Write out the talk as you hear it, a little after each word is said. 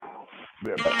Be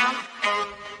right back.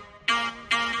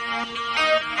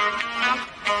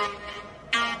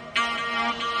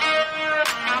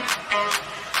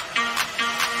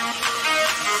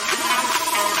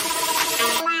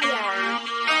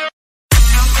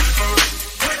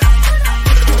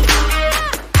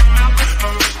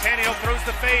 Tannehill throws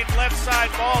the fade, left side,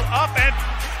 ball up and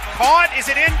caught. Is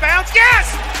it inbounds? Yes!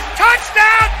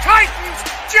 Touchdown Titans!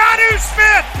 Jonnu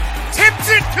Smith tips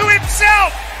it to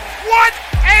himself. What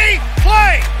a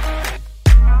play!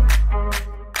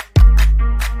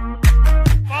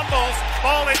 Fumbles,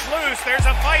 ball is loose. There's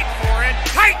a fight for it.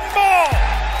 Titan ball!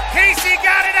 Casey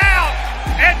got it out,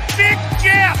 and Big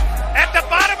Jeff at the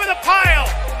bottom of the pile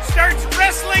starts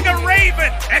wrestling a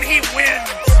Raven, and he wins.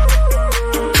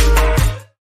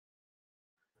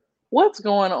 What's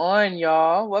going on,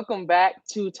 y'all? Welcome back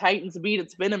to Titans Beat.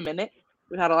 It's been a minute.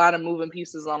 We've had a lot of moving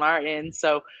pieces on our end,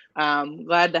 so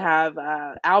glad to have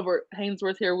Albert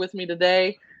Hainsworth here with me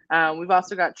today. We've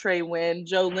also got Trey Wynn.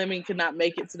 Joe Lemming could not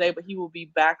make it today, but he will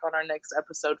be back on our next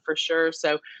episode for sure.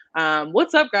 So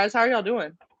what's up, guys? How are y'all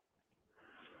doing?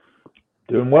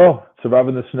 Doing well.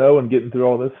 Surviving the snow and getting through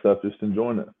all this stuff. Just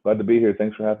enjoying it. Glad to be here.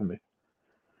 Thanks for having me.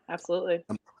 Absolutely.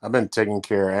 I've been taking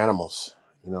care of animals.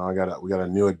 You know, we got a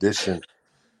new addition.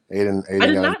 Aiden I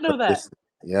did not know that.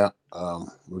 Yeah.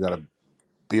 We got a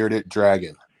bearded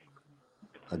dragon.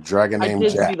 A dragon named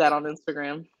Jack. I did see that on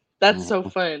Instagram. That's so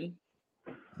fun.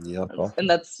 Yep.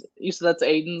 And you said that's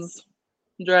Aiden's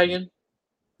dragon?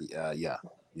 Yeah.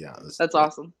 That's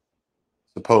awesome.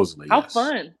 Supposedly. How yes.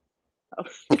 fun.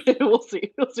 We'll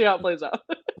see. We'll see how it plays out.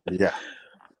 Yeah.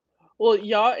 Well,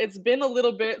 y'all, it's been a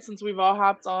little bit since we've all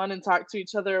hopped on and talked to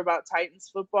each other about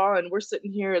Titans football, and we're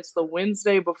sitting here. It's the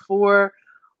Wednesday before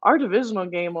our divisional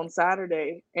game on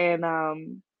Saturday, and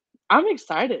I'm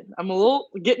excited. I'm a little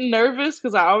getting nervous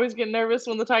because I always get nervous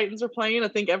when the Titans are playing. I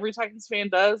think every Titans fan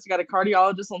does. You got a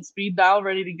cardiologist on speed dial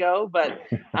ready to go, but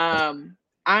I'm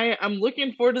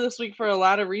looking forward to this week for a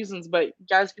lot of reasons. But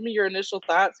guys, give me your initial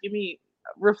thoughts. Give me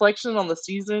reflection on the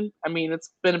season. I mean, it's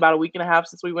been about a week and a half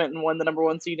since we went and won the number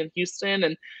 1 seed in Houston,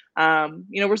 and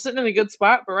we're sitting in a good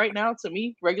spot. But right now, to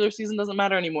me, regular season doesn't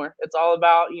matter anymore. It's all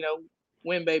about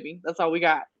win, baby. That's all we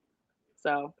got.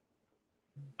 So,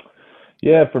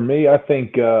 yeah, for me, I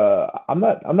think I'm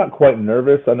not quite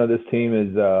nervous. I know this team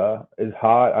is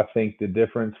hot. I think the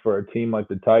difference for a team like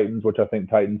the Titans, which I think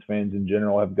Titans fans in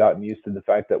general have gotten used to the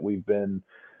fact that we've been,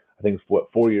 I think it's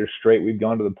 4 years straight we've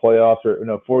gone to the playoffs, or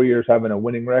 4 years having a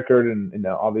winning record, and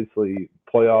obviously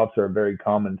playoffs are a very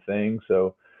common thing.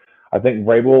 So I think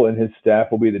Vrabel and his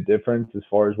staff will be the difference as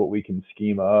far as what we can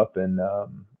scheme up, and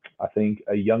I think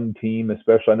a young team,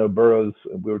 especially I know Burrows.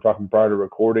 We were talking prior to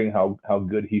recording how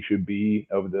good he should be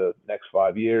over the next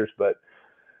 5 years, but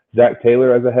Zach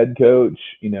Taylor as a head coach,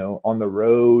 on the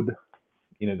road.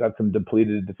 Got some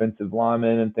depleted defensive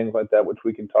linemen and things like that, which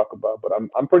we can talk about. But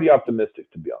I'm pretty optimistic,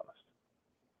 to be honest.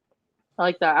 I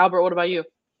like that. Albert, what about you?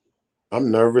 I'm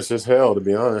nervous as hell, to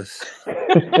be honest. I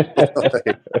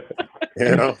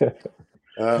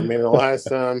mean, the last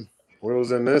time we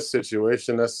was in this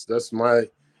situation, that's my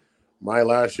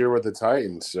last year with the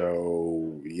Titans.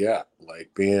 So yeah,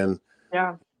 like being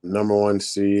number 1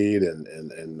 seed and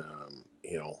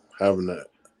having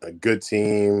a good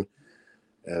team,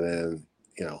 and then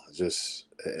just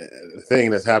the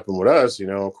thing that's happened with us,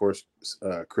 of course,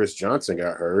 Chris Johnson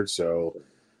got hurt, so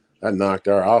that knocked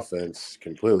our offense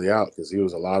completely out because he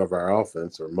was a lot of our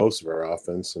offense, or most of our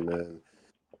offense. And then,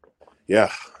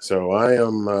 so I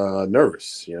am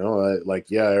nervous,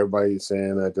 everybody's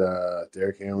saying that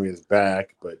Derrick Henry is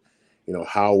back, but,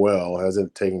 how well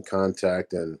hasn't taken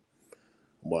contact in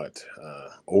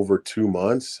over 2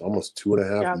 months, almost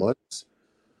 2.5 months.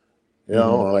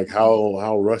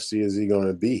 How rusty is he going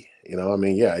to be?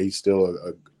 He's still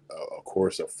of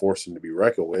course a force to be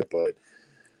reckoned with, but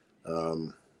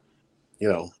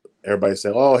everybody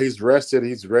saying, "Oh, he's rested,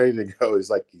 he's ready to go." He's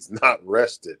like, he's not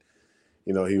rested.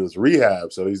 He was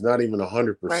rehab, so he's not even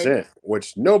 100%,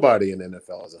 which nobody in the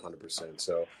NFL is 100%.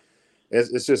 So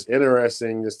it's just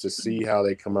interesting just to see how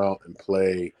they come out and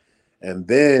play, and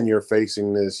then you're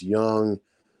facing this young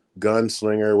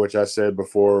gunslinger, which I said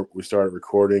before we started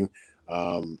recording.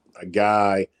 A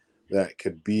guy that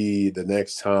could be the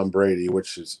next Tom Brady,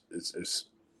 which is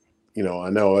I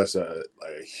know that's a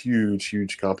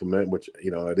huge compliment, which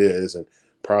it is, and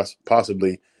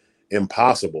possibly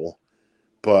impossible,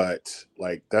 but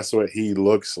that's what he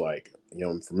looks like.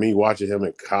 For me, watching him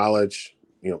in college,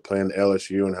 playing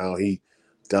LSU and how he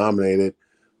dominated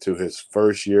to his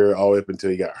first year all the way up until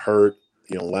he got hurt,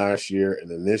 last year,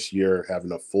 and then this year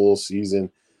having a full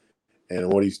season and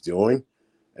what he's doing.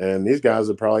 And these guys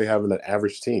are probably having an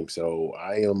average team. So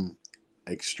I am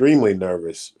extremely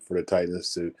nervous for the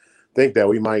Titans to think that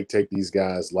we might take these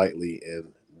guys lightly,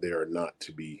 and they are not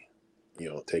to be,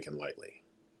 taken lightly.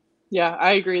 Yeah,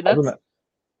 I agree. I was gonna,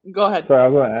 Go ahead. sorry, I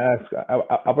was going to ask.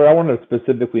 I wanted to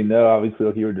specifically know. Obviously,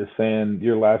 like you were just saying,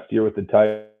 your last year with the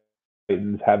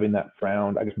Titans having that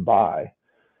frown, I guess, bye.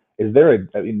 Is there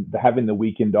having the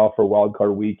weekend off for wild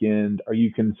card weekend? Are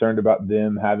you concerned about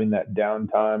them having that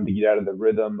downtime to get out of the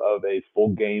rhythm of a full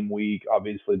game week?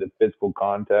 Obviously, the physical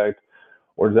contact,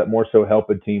 or does that more so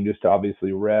help a team just to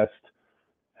obviously rest?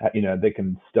 They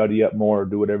can study up more,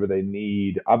 do whatever they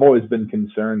need. I've always been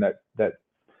concerned that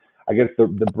I guess the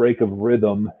break of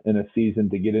rhythm in a season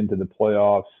to get into the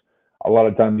playoffs. A lot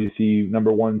of times you see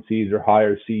number one seeds or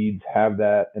higher seeds have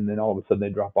that, and then all of a sudden they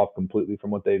drop off completely from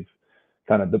what they've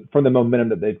from the momentum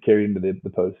that they've carried into the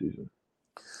postseason.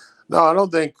 No, I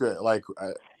don't think like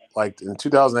in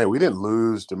 2008 we didn't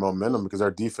lose the momentum because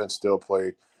our defense still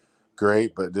played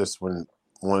great, but just when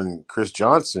Chris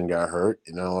Johnson got hurt,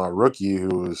 our rookie who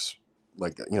was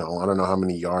like, I don't know how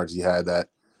many yards he had that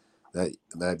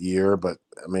year, but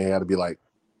I mean, it had to be like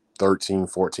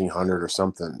 1,400 or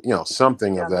something,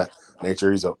 something of that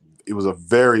nature. It was a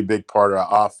very big part of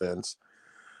our offense.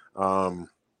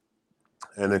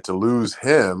 And then to lose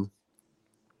him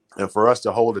and for us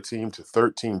to hold a team to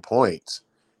 13 points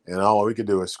and all we could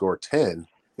do is score 10,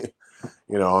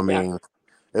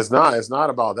 it's not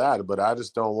about that, but I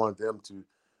just don't want them to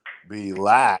be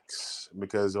lax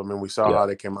because, we saw how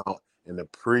they came out in the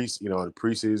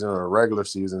preseason or regular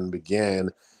season began,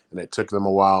 and it took them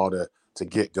a while to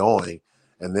get going.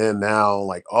 And then now,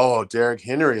 like, Derrick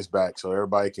Henry is back, so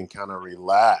everybody can kind of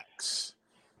relax.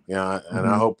 And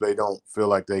I hope they don't feel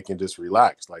like they can just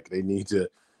relax. Like they need to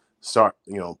start,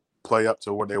 play up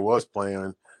to what they was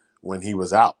playing when he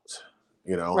was out,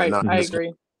 Right. and I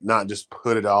agree. not just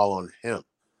put it all on him,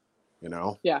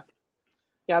 Yeah.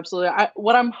 Yeah, absolutely.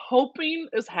 What I'm hoping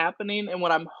is happening, and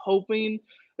what I'm hoping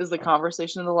is the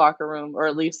conversation in the locker room, or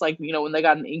at least when they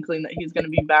got an inkling that he's going to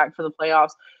be back for the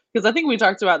playoffs. Because I think we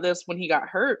talked about this when he got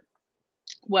hurt.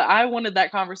 What I wanted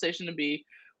that conversation to be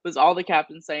was all the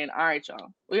captains saying, all right,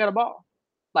 y'all, we got a ball.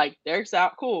 Like, Derek's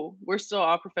out, cool. We're still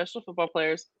all professional football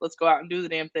players. Let's go out and do the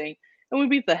damn thing. And we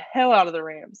beat the hell out of the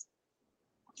Rams.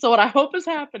 So what I hope is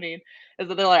happening is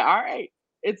that they're like, all right,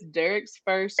 it's Derek's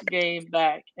first game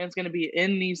back, and it's going to be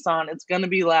in Nissan. It's going to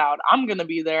be loud. I'm going to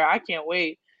be there. I can't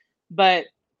wait. But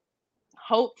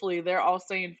hopefully they're all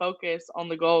staying focused on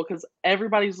the goal because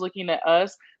everybody's looking at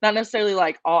us, not necessarily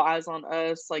like all eyes on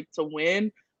us, like to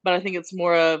win, but I think it's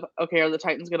more of, okay, are the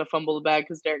Titans going to fumble the bag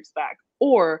because Derek's back?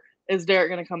 Or is Derek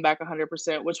going to come back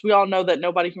 100%, which we all know that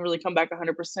nobody can really come back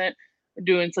 100%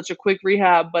 doing such a quick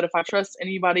rehab. But if I trust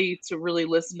anybody to really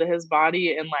listen to his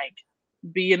body and like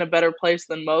be in a better place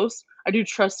than most, I do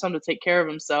trust him to take care of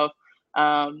himself.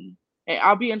 And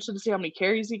I'll be interested to see how many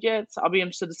carries he gets. I'll be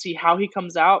interested to see how he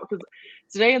comes out because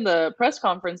today in the press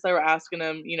conference, they were asking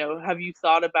him, have you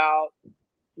thought about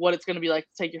what it's going to be like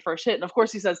to take your first hit? And of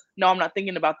course he says, no, I'm not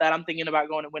thinking about that. I'm thinking about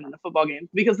going and winning a football game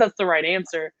because that's the right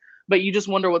answer. But you just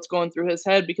wonder what's going through his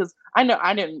head because I know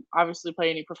I didn't obviously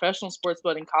play any professional sports,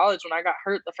 but in college when I got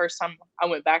hurt the first time I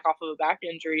went back off of a back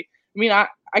injury, I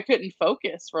couldn't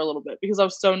focus for a little bit because I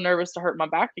was so nervous to hurt my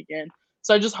back again.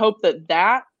 So I just hope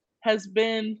that has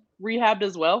been rehabbed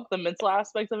as well, the mental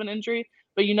aspect of an injury,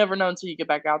 but you never know until you get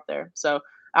back out there. So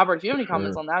Albert, if you have any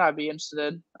comments on that, I'd be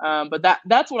interested. But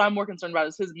that's what I'm more concerned about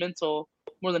is his mental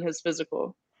more than his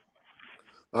physical.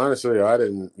 Honestly, I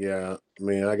didn't. Yeah,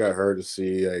 I got hurt to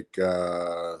see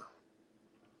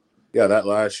that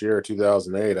last year,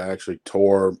 2008. I actually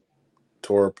tore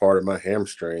part of my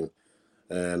hamstring,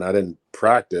 and I didn't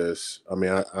practice.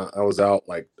 I was out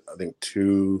like I think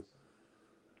two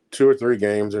or three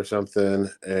games or something,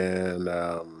 and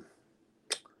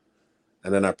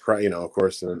then of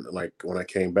course, like when I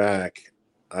came back,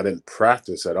 I didn't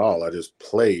practice at all. I just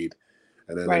played.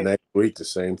 And then the next week, the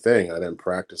same thing. I didn't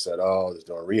practice at all. I was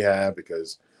doing rehab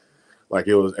because, like,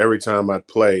 it was every time I'd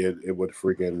play, it would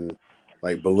freaking,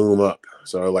 like, balloon up.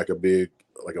 So, like a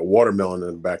watermelon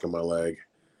in the back of my leg.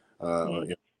 But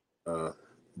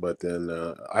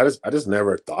then I just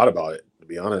never thought about it, to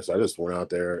be honest. I just went out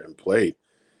there and played.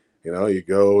 You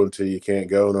go until you can't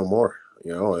go no more.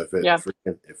 If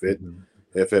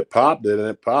it popped, then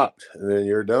it popped, and then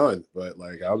you're done. But,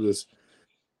 like, I was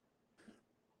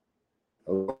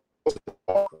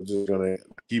just gonna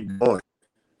keep going,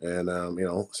 and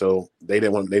so they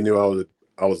knew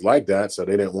I was like that, so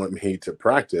they didn't want me to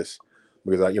practice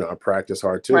because I practice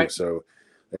hard too. Right. So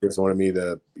they just wanted me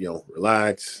to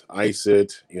relax, ice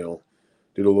it, do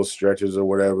the little stretches or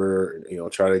whatever,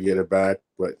 try to get it back.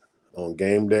 But on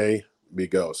game day, we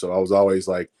go. So I was always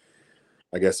like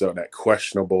I guess that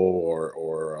questionable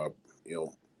or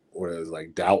what is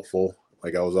like doubtful.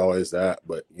 Like I was always that,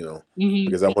 but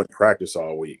because I went to practice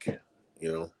all week,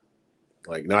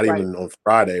 like not Right. even on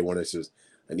Friday when it's just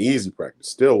an easy practice,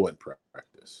 still went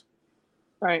practice.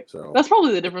 Right. So That's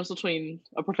probably the difference between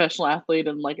a professional athlete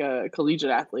and like a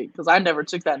collegiate athlete, because I never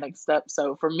took that next step.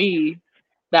 So for me,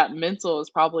 that mental is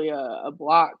probably a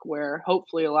block where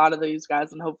hopefully a lot of these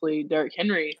guys and hopefully Derrick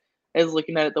Henry is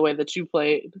looking at it the way that you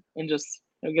played and just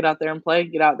get out there and play,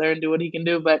 get out there and do what he can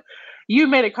do. But you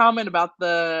made a comment about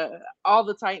all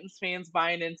the Titans fans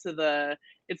buying into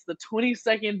it's the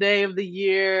 22nd day of the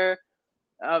year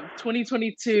of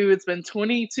 2022. It's been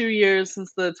 22 years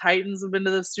since the Titans have been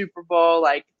to the Super Bowl.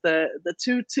 Like the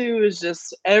 2-2 is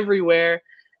just everywhere,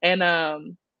 and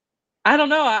I don't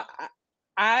know.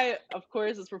 I of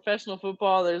course it's professional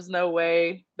football. There's no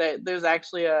way that there's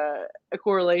actually a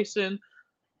correlation.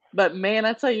 But man,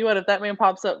 I tell you what, if that man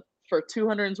pops up for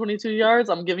 222 yards,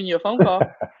 I'm giving you a phone call.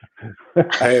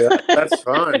 Hey, that's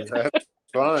fine. That's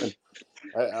fine.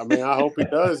 I mean, I hope he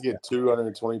does get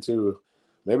 222,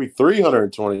 maybe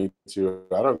 322.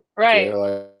 I don't Right.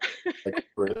 care. Like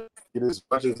get as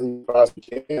much as he possibly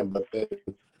can, but then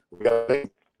we got to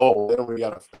think. Oh, then we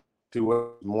got to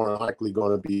do more likely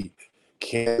going to be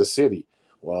Kansas City.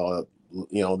 Well,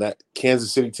 that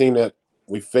Kansas City team that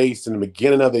we faced in the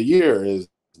beginning of the year is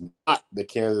not the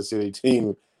Kansas City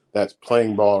team that's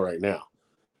playing ball right now.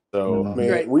 So I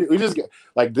mean, Right. we just get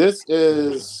this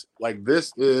is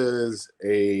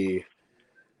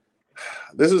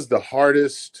the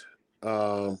hardest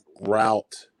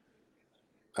route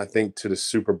I think to the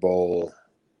Super Bowl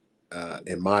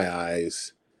in my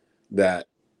eyes. That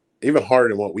even harder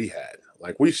than what we had.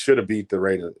 Like we should have beat the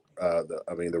Ravens.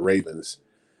 The Ravens.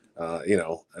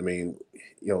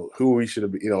 Who we should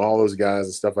have. All those guys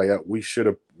and stuff like that. We should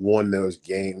have won those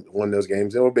games. It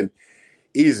would have been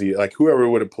easy. Like whoever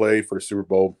would have played for the Super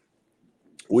Bowl,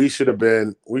 we should have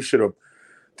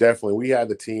definitely. We had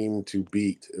the team to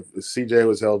beat. If CJ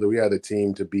was healthy, we had the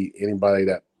team to beat anybody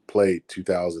that played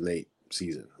 2008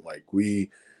 season. Like we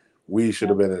should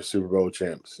have been a Super Bowl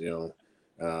champs.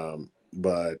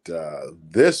 But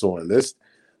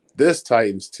this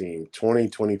Titans team,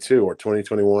 2022 or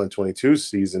 2021-22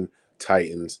 season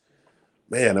Titans,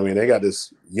 man. I mean, they got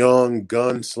this young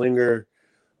gunslinger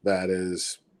that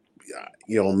is.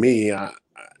 Me, I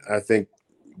think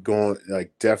going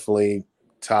like definitely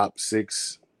top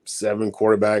 6-7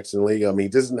 quarterbacks in the league. I mean, he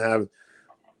doesn't have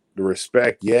the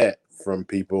respect yet from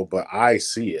people, but I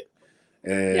see it.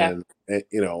 And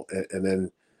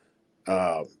then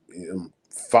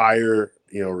fire,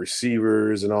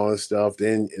 receivers and all this stuff.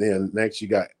 Then next you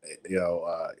got,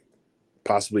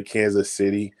 possibly Kansas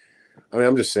City. I mean,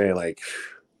 I'm just saying, like,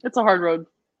 it's a hard road.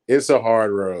 It's a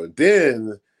hard road.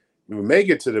 Then we make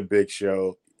it to the big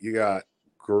show. You got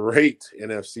great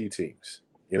NFC teams,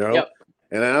 Yep.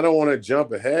 And I don't want to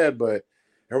jump ahead, but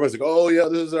everyone's like, "Oh yeah,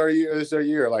 this is our year. This is our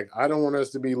year." Like, I don't want us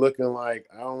to be looking like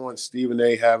I don't want Stephen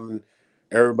A. having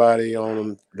everybody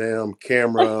on damn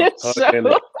camera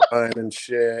hugging and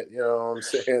shit. You know what I'm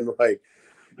saying? Like,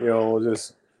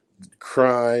 just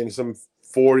crying. Some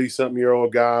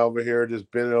 40-something-year-old guy over here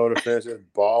just bending over the fence,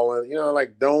 just balling.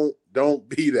 Like don't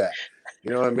be that. You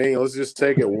know what I mean? Let's just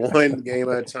take it one game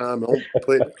at a time. Don't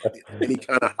put any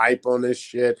kind of hype on this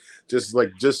shit.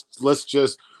 Let's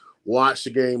just watch the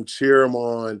game, cheer them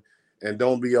on, and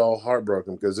don't be all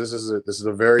heartbroken because this is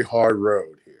a very hard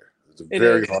road here. It's a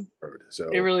very hard road. So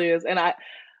it really is, and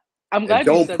I'm glad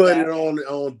you said that. Don't put it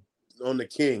on the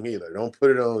king either. Don't put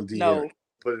it on D. No,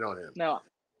 put it on him. No,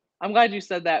 I'm glad you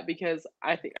said that because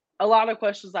I think a lot of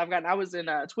questions I've gotten. I was in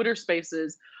Twitter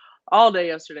Spaces all day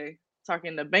yesterday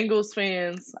talking to Bengals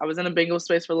fans. I was in a Bengals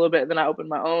space for a little bit, and then I opened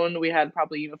my own. We had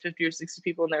probably 50 or 60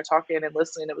 people in there talking and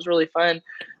listening. It was really fun.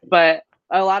 But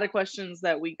a lot of questions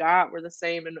that we got were the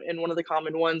same, and one of the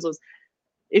common ones was,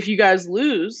 if you guys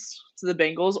lose to the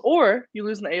Bengals or you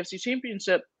lose in the AFC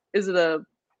Championship, is it a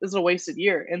wasted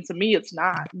year? And to me, it's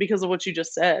not, because of what you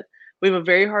just said. We have a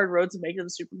very hard road to make it to the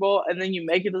Super Bowl, and then you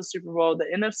make it to the Super Bowl. The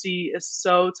NFC is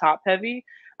so top heavy.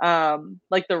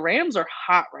 Like the Rams are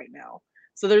hot right now.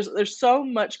 So there's so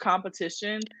much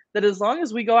competition that as long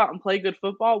as we go out and play good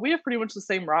football, we have pretty much the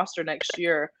same roster next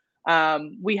year.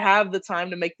 We have the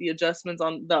time to make the adjustments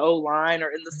on the O-line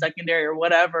or in the secondary or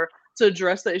whatever to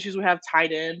address the issues we have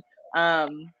tight end,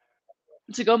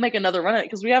 to go make another run at it,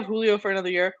 because we have Julio for another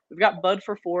year. We've got Bud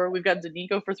for 4. We've got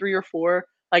Danico for 3 or 4.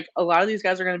 Like, a lot of these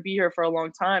guys are going to be here for a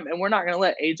long time, and we're not going to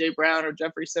let A.J. Brown or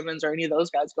Jeffrey Simmons or any of those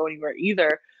guys go anywhere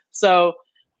either. So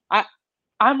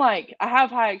I'm like, I have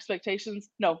high expectations.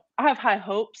 No, I have high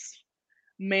hopes,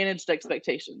 managed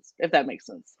expectations, if that makes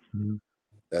sense. Mm-hmm.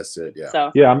 That's it. Yeah.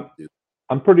 So Yeah,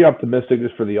 I'm pretty optimistic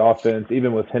just for the offense,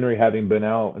 even with Henry having been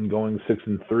out and going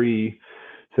 6-3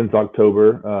 since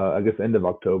October, I guess end of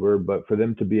October. But for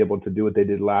them to be able to do what they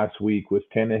did last week with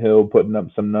Tannehill putting up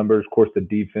some numbers, of course, the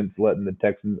defense letting the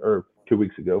Texans, or 2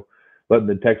 weeks ago, letting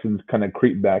the Texans kind of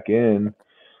creep back in.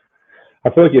 I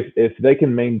feel like if they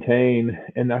can maintain,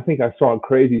 and I think I saw a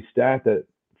crazy stat that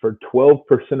for 12%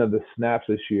 of the snaps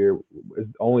this year, is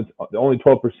the only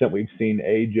 12% we've seen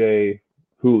AJ,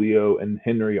 Julio, and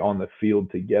Henry on the field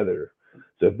together.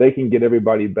 So if they can get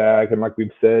everybody back, and like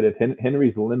we've said, if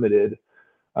Henry's limited,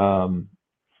 um,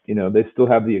 they still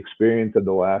have the experience of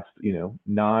the last, 8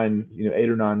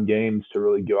 or 9 games to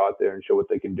really go out there and show what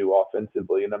they can do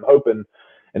offensively. And I'm hoping,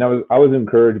 and I was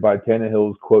encouraged by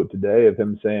Tannehill's quote today of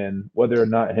him saying, whether or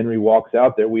not Henry walks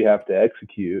out there, we have to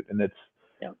execute. And that's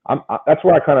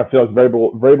where I kind of feel like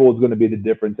Vrabel is going to be the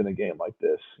difference in a game like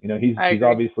this. He's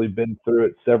obviously been through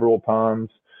it several times.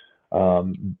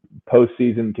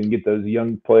 Postseason can get those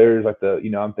young players like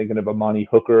I'm thinking of Amani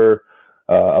Hooker,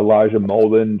 Elijah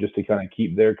Molden, just to kind of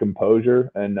keep their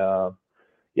composure. And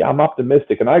I'm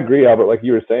optimistic, and I agree, Albert. Like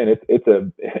you were saying, it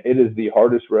is the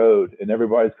hardest road, and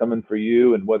everybody's coming for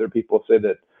you. And whether people say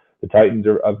that the Titans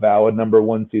are a valid number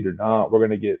 1 seed or not, we're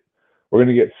gonna get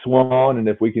swung on. And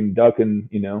if we can duck and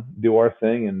do our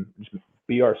thing and just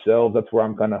be ourselves, that's where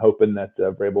I'm kind of hoping that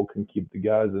Vrabel can keep the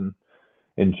guys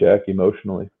in check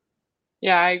emotionally.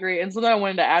 Yeah, I agree. And something I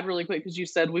wanted to add really quick, because you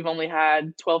said we've only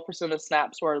had 12% of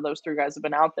snaps where those 3 guys have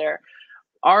been out there.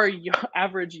 Our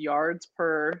average yards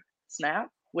per snap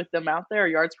with them out there,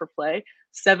 yards per play,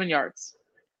 7 yards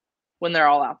when they're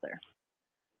all out there.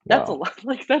 That's a lot.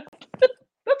 Like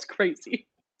that's crazy.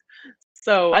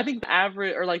 So I think the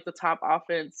average, or like the top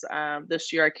offense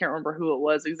this year, I can't remember who it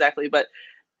was exactly, but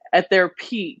at their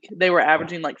peak, they were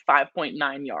averaging like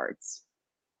 5.9 yards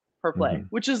per play,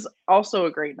 which is also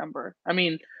a great number. I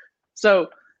mean,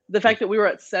 so the fact that we were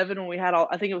at 7 when we had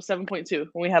I think it was 7.2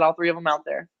 when we had all 3 of them out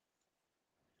there.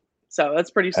 So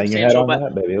that's pretty substantial. Hang your head on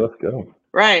that, baby. Let's go.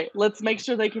 Right. Let's make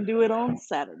sure they can do it on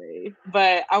Saturday.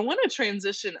 But I want to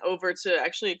transition over to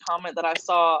actually a comment that I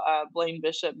saw Blaine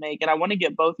Bishop make, and I want to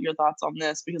get both your thoughts on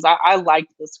this because I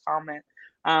liked this comment.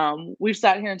 We've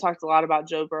sat here and talked a lot about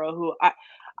Joe Burrow, who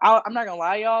I'm not gonna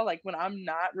lie, y'all. Like when I'm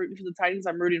not rooting for the Titans,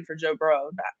 I'm rooting for Joe Burrow.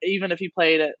 Even if he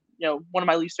played at one of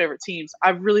my least favorite teams,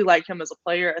 I really like him as a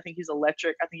player. I think he's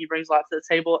electric. I think he brings a lot to the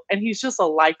table, and he's just a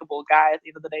likable guy at the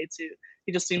end of the day too.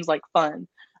 He just seems like fun.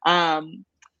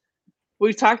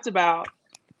 We've talked about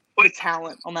the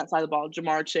talent on that side of the ball: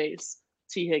 Jamar Chase,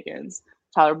 T. Higgins,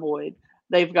 Tyler Boyd.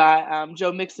 They've got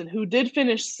Joe Mixon, who did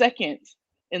finish second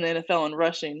in the NFL in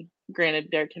rushing.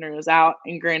 Granted, Derrick Henry was out,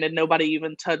 and granted, nobody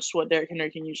even touched what Derrick Henry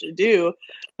can usually do.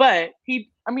 But he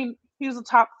was a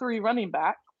top 3 running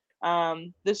back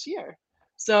this year.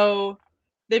 So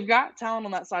they've got talent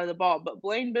on that side of the ball. But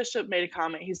Blaine Bishop made a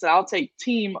comment. He said, "I'll take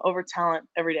team over talent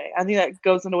every day." I think that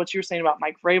goes into what you were saying about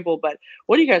Mike Vrabel. But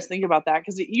what do you guys think about that?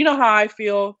 Because you know how I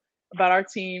feel about our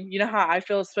team. You know how I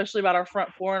feel, especially about our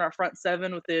front 4 and our front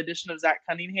 7 with the addition of Zach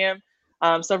Cunningham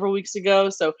several weeks ago.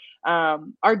 So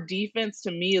our defense,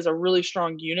 to me, is a really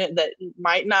strong unit that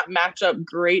might not match up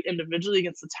great individually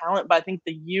against the talent, but I think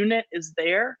the unit is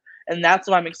there. And that's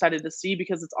what I'm excited to see,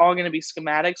 because it's all going to be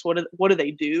schematics. What do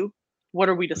they do? What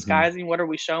are we disguising? What are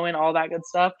we showing? All that good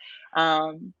stuff.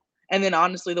 And then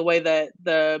honestly, the way that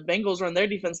the Bengals run their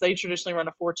defense, they traditionally run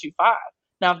a 4-2-5.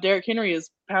 Now, if Derrick Henry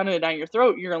is pounding it down your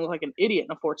throat, you're going to look like an idiot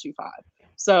in a 4-2-5.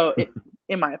 So,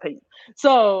 in my opinion.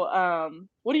 So,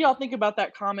 what do y'all think about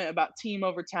that comment about team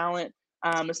over talent,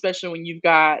 especially when you've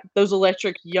got those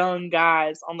electric young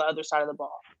guys on the other side of the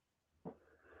ball?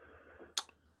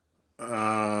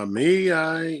 I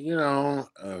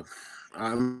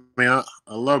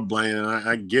love Blaine, and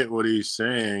I get what he's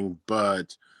saying,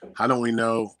 but how we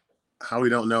don't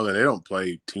know that they don't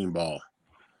play team ball?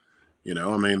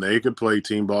 They could play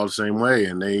team ball the same way,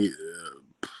 and they,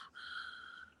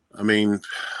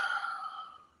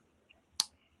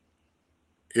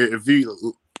 if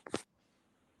you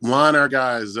line our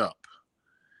guys up,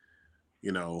 I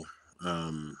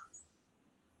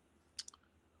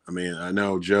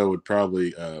know Joe would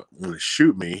probably want to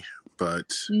shoot me,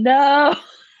 but no,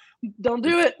 don't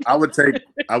do it. I would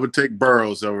take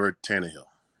Burrows over Tannehill.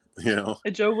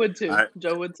 And Joe would too.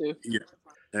 Joe would too. Yeah,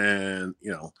 and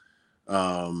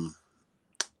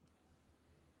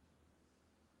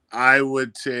I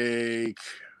would take.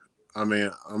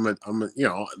 They're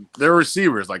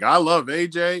receivers. Like, I love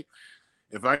AJ.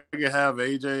 If I could have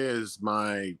AJ as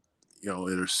my,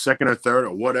 either second or third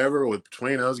or whatever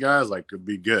between those guys, like, could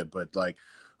be good. But like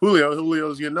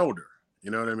Julio's getting older.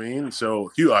 You know what I mean?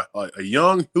 So a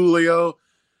young Julio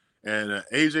And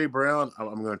A.J. Brown,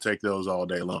 I'm going to take those all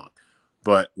day long.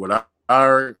 But with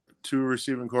our two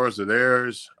receiving cores of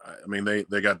theirs, I mean,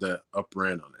 they got the upper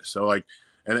end on it. So, like,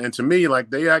 and to me, like,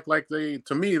 they act like they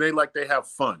have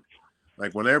fun.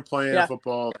 Like, when they're playing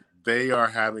football, they are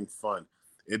having fun.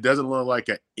 It doesn't look like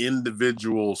an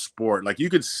individual sport. Like, you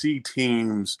could see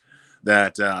teams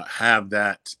that have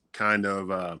that kind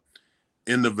of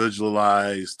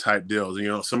individualized type deals. You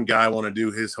know, some guy want to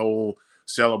do his whole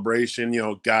celebration, you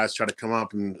know, guys try to come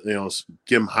up and, you know,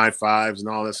 give him high fives and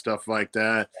all that stuff like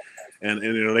that. And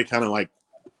you know, they kind of like,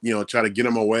 you know, try to get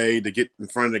him away to get in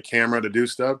front of the camera to do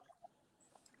stuff.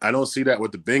 I don't see that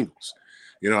with the Bengals.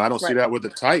 You know, I don't see that with the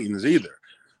Titans either.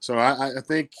 So I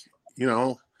think, you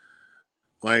know,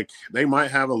 like they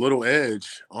might have a little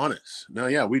edge on us. No,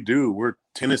 yeah, we do. We're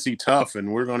Tennessee tough,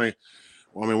 and we're going to,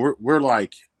 I mean, we're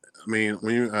like, I mean,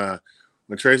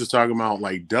 when Trace was talking about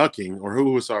like ducking, or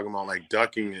who was talking about like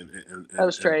ducking and that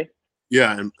was Trey.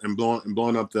 Yeah, and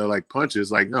blowing up the like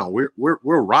punches. Like, no, we're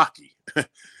Rocky.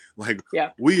 Like,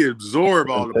 we absorb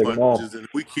all the punches and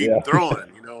we keep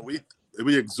throwing. You know,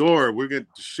 we absorb. We get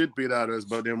the shit beat out of us,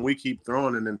 but then we keep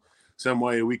throwing, and in some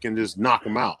way we can just knock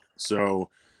them out. So,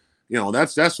 you know,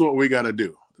 that's what we got to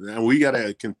do, and we got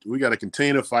to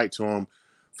continue to fight to them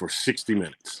for 60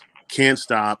 minutes. Can't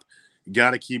stop. You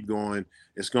got to keep going.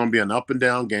 It's going to be an up and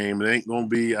down game. It ain't going to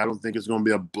be, I don't think it's going to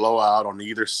be a blowout on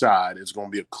either side. It's going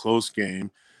to be a close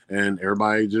game. And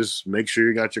everybody just make sure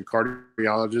you got your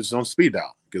cardiologist on speed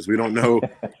dial, because we don't know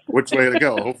which way to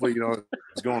go. Hopefully, you know,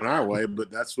 it's going our way,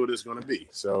 but that's what it's going to be.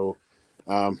 So,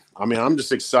 I mean, I'm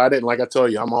just excited. And like I tell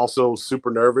you, I'm also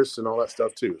super nervous and all that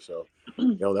stuff too. So,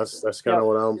 you know, that's kind of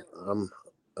what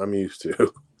I'm used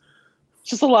to.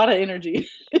 Just a lot of energy.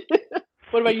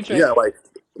 What about you, Trey? Yeah,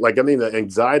 like I need an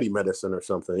anxiety medicine or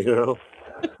something, you know.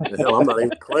 Hell, I'm not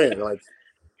even playing. Like,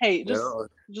 hey,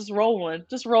 just roll one.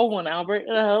 Just roll one, Albert.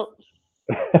 It'll help.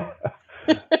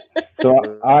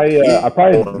 So I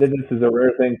probably did this as a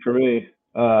rare thing for me.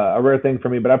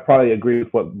 But I probably agree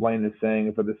with what Blaine is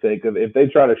saying, for the sake of, if they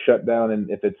try to shut down, and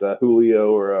if it's a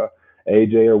Julio or a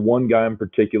AJ or one guy in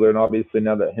particular, and obviously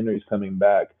now that Henry's coming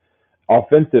back,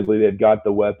 offensively they've got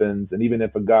the weapons, and even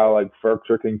if a guy like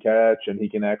Ferkser can catch and he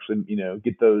can actually, you know,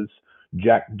 get those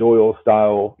Jack Doyle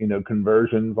style, you know,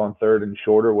 conversions on third and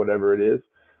short or whatever it is.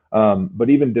 But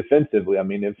even defensively, I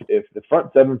mean, if the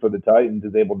front seven for the Titans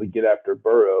is able to get after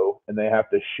Burrow and they have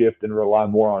to shift and rely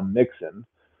more on Mixon,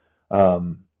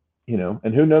 you know,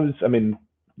 and who knows? I mean,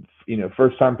 you know,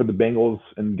 first time for the Bengals,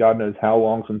 and God knows how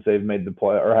long since they've made the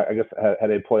play, or I guess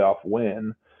had a playoff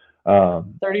win.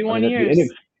 31 years.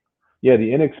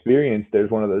 The inexperience, there's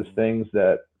one of those things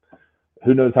that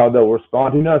who knows how they'll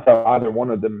respond. Who knows how either one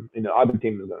of them, you know, either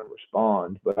team is going to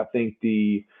respond. But I think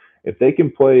if they can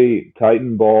play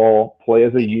Titan ball, play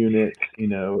as a unit, you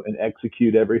know, and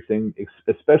execute everything,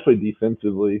 especially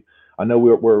defensively. I know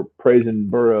we're praising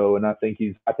Burrow, and I think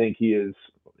he is,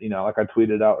 you know, like I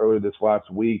tweeted out earlier this last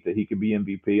week, that he could be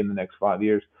MVP in the next 5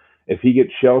 years. If he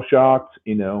gets shell shocked,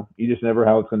 you know, you just never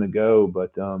know how it's going to go.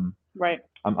 But right.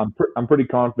 I'm pretty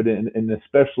confident, and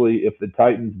especially if the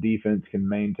Titans defense can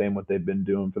maintain what they've been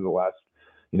doing for the last,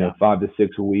 you know, 5 to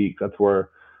 6 weeks. That's where,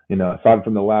 you know, aside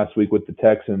from the last week with the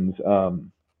Texans,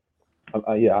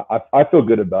 I feel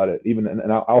good about it. Even,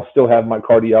 and I'll still have my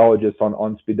cardiologist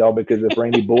on speed dial, because if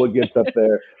Randy Bullock gets up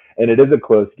there and it is a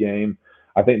close game,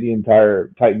 I think the entire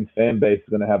Titans fan base is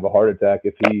going to have a heart attack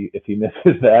if he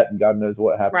misses that, and God knows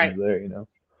what happens there, you know.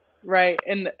 Right.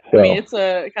 And so, I mean, it's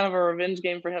a kind of a revenge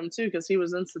game for him too, because he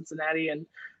was in Cincinnati, and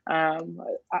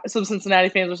some Cincinnati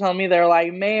fans were telling me, they're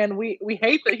like, man, we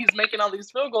hate that he's making all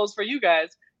these field goals for you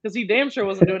guys, because he damn sure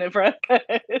wasn't doing it for us.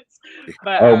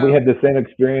 But we had the same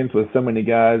experience with so many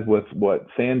guys, with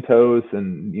Santos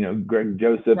and, you know, Greg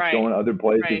Joseph going other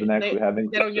places and actually having.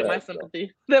 They don't get my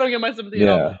sympathy. They don't get my sympathy at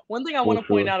all. One thing I want to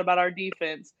point out about our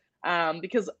defense,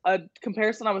 because a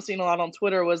comparison I was seeing a lot on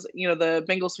Twitter was, you know, the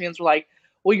Bengals fans were like,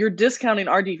 well, you're discounting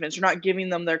our defense. You're not giving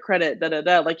them their credit,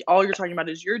 Like, all you're talking about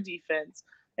is your defense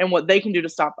and what they can do to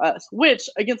stop us, which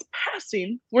against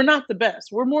passing, we're not the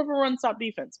best. We're more of a run-stop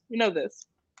defense. You know this.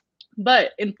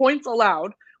 But in points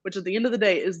allowed, which at the end of the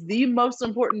day is the most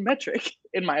important metric,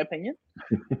 in my opinion,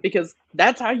 because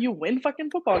that's how you win fucking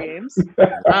football games.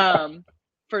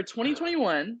 For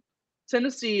 2021,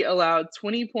 Tennessee allowed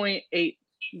 20.8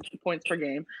 points per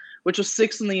game, which was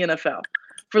 6th in the NFL.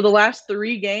 For the last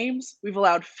 3 games, we've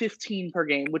allowed 15 per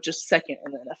game, which is 2nd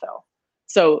in the NFL.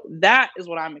 So that is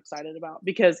what I'm excited about,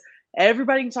 because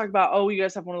everybody can talk about, oh, you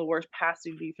guys have one of the worst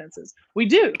passing defenses. We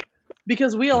do,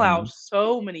 because we allow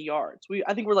so many yards.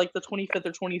 I think we're like the 25th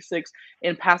or 26th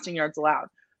in passing yards allowed,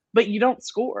 but you don't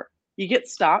score. you get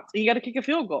stopped and you got to kick a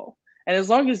field goal. And as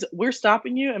long as we're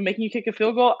stopping you and making you kick a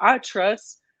field goal, I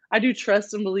do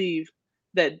trust and believe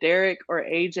that Derek or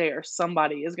AJ or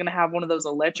somebody is going to have one of those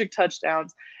electric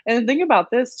touchdowns. And think about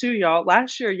this too, y'all.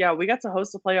 Last year, yeah, we got to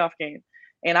host a playoff game,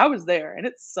 and I was there, and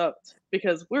it sucked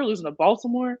because we were losing to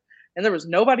Baltimore, and there was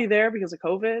nobody there because of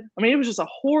COVID. I mean, it was just a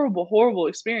horrible, horrible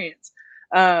experience.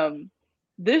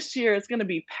 This year, it's going to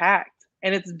be packed,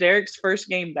 and it's Derek's first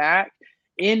game back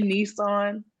in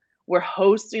Nissan. We're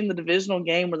hosting the divisional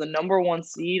game. We're the number 1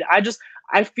 seed.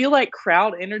 I feel like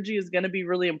crowd energy is going to be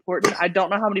really important. I don't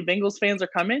know how many Bengals fans are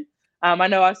coming. I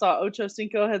know I saw Ocho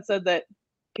Cinco had said that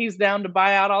he's down to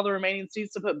buy out all the remaining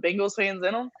seats to put Bengals fans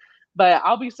in them. But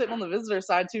I'll be sitting on the visitor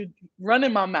side too,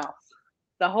 running my mouth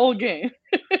the whole game.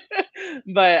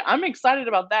 But I'm excited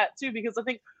about that too, because I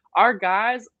think our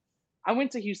guys, I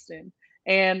went to Houston,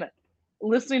 and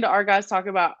listening to our guys talk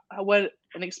about what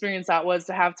an experience that was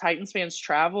to have Titans fans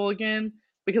travel again,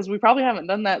 because we probably haven't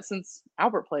done that since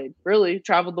Albert played, really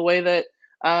traveled the way that,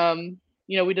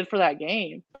 we did for that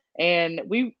game. And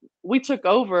we took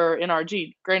over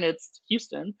NRG. Granted, it's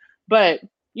Houston, but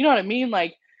you know what I mean?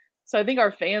 Like, so I think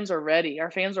our fans are ready.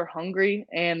 Our fans are hungry,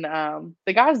 and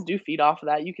the guys do feed off of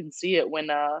that. You can see it when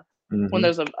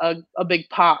there's a big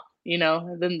pop,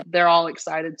 then they're all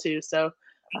excited too. So,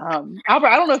 Albert,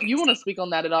 I don't know if you want to speak on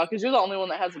that at all, because you're the only one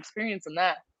that has experience in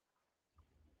that.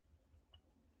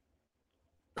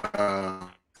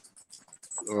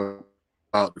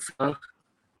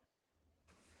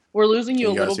 We're losing you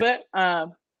a little bit. Yeah,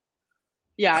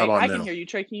 I can hear you.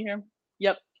 Trey, can you hear him?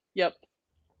 Yep.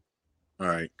 All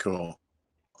right, cool.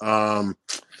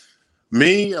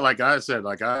 Me, like I said,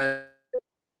 I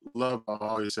love, I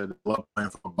always said, love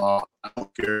playing football. I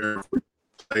don't care if we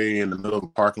play in the middle of a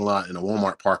parking lot, in a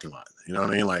Walmart parking lot. You know what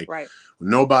I mean? Like, right.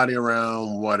 Nobody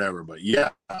around, whatever. But yeah,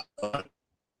 having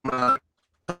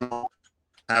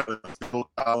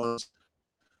 $1,000.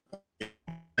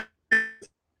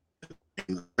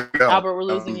 Albert, we're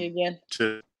losing you again.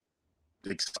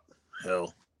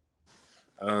 Hell,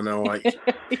 I don't know why.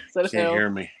 Can't hear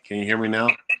me. Can you hear me now?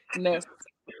 No.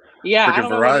 Yeah, I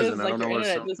don't know what it is. I don't know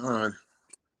what's going on.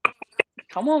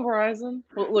 Come on, Verizon.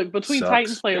 Well, look, between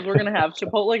Titans players, we're gonna have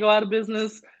Chipotle go out of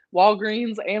business,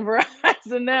 Walgreens, and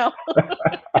Verizon now.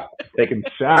 Taking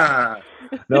shots.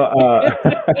 No,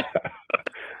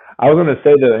 I was going to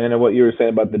say that, Anna, what you were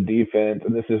saying about the defense,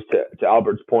 and this is to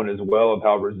Albert's point as well, of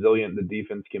how resilient the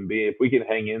defense can be. If we can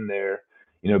hang in there,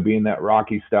 being that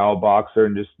Rocky style boxer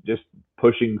and just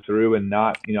pushing through and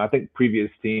not, I think previous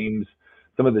teams,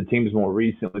 some of the teams more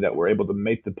recently that were able to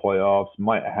make the playoffs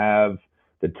might have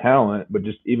the talent, but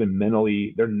just even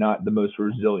mentally, they're not the most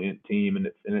resilient team. And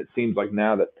it seems like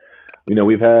now that,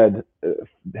 we've had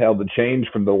the change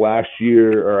from the last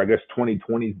year, or I guess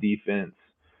 2020's defense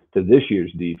to this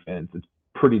year's defense, it's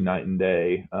pretty night and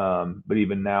day. But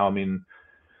even now, I mean,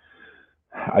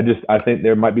 I think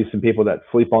there might be some people that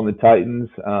sleep on the Titans.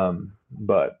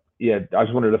 But yeah, I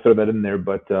just wanted to throw that in there.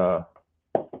 But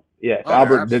yeah,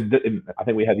 Albert, I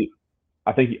think we had the.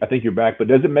 I think you're back. But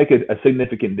does it make a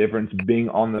significant difference being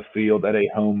on the field at a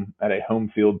home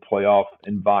field playoff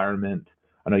environment?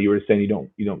 I know you were saying you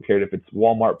don't care if it's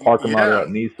Walmart parking lot or at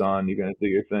Nissan, you're going to do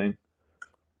your thing.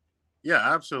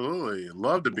 Yeah, absolutely.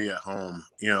 Love to be at home.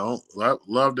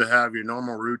 Love to have your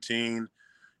normal routine.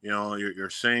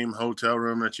 Your same hotel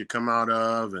room that you come out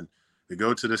of, and you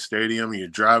go to the stadium. You're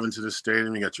driving to the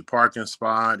stadium. You got your parking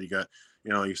spot. You got,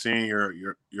 you're seeing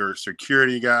your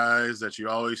security guys that you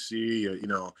always see.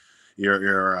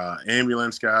 Your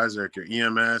ambulance guys, like your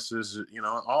EMSs.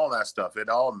 All that stuff. It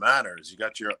all matters. You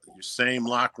got your same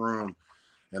locker room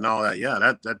and all that.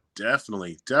 Yeah, that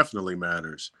definitely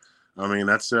matters. I mean,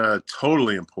 that's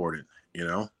totally important,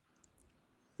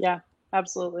 Yeah,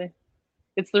 absolutely.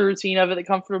 It's the routine of it, the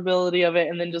comfortability of it,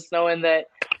 and then just knowing that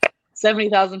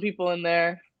 70,000 people in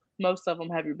there, most of them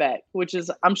have your back, which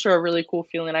is, I'm sure, a really cool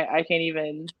feeling. I can't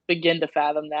even begin to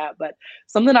fathom that. But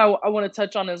something I want to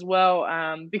touch on as well,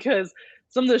 because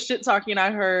some of the shit talking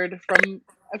I heard from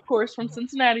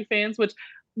Cincinnati fans, which,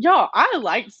 y'all, I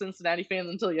liked Cincinnati fans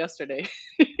until yesterday.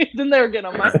 Then they were getting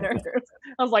on my nerves.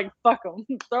 I was like, fuck them.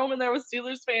 Throw them in there with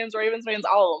Steelers fans, Ravens fans,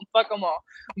 all of them. Fuck them all.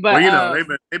 But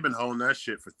they've been holding that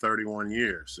shit for 31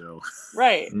 years. So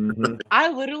right. Mm-hmm. I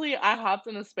hopped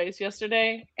in a space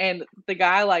yesterday, and the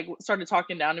guy started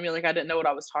talking down to me like I didn't know what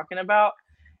I was talking about.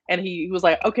 And he was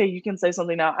like, okay, you can say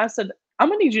something now. I said, I'm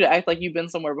gonna need you to act like you've been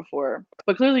somewhere before,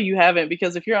 but clearly you haven't,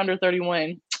 because if you're under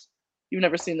 31, you've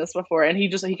never seen this before. And he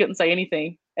couldn't say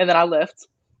anything. And then I left.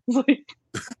 I was like,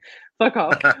 fuck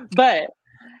off. But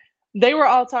they were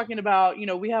all talking about,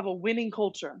 we have a winning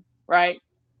culture, right?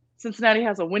 Cincinnati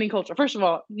has a winning culture. First of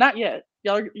all, not yet.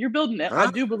 You're building it.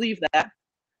 I do believe that.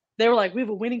 They were like, we have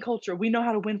a winning culture. We know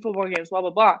how to win football games, blah, blah,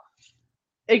 blah.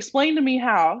 Explain to me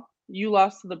how you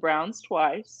lost to the Browns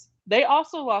twice. They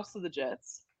also lost to the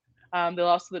Jets. They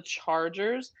lost to the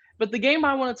Chargers. But the game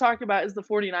I want to talk about is the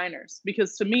 49ers,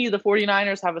 because to me, the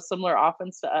 49ers have a similar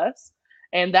offense to us.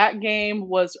 And that game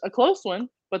was a close one,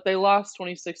 but they lost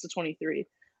 26-23.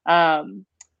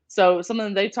 So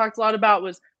something they talked a lot about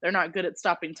was they're not good at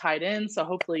stopping tight ends. So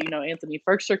hopefully, Anthony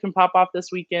Ferkster can pop off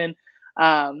this weekend.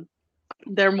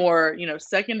 They're more,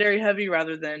 secondary heavy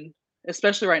rather than,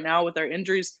 especially right now with their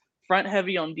injuries, front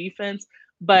heavy on defense.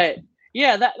 But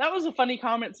yeah, that was a funny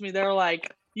comment to me. They were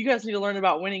like, you guys need to learn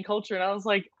about winning culture. And I was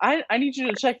like, I need you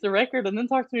to check the record and then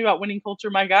talk to me about winning culture,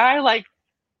 my guy. Like,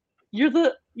 you're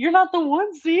not the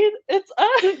 1 seed. It's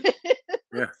us.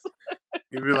 Yeah.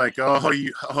 You'd be like, oh,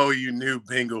 you new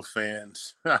Bengal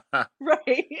fans.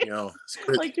 Right.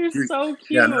 Like, you're so cute.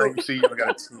 Yeah, now you see you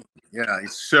got a team. Yeah,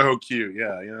 he's so cute.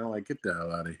 Yeah, like, get the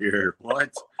hell out of here.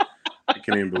 What? I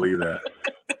can't even believe that.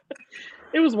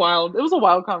 It was wild. It was a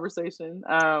wild conversation.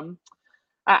 I'm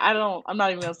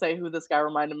not even gonna say who this guy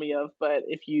reminded me of, but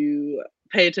if you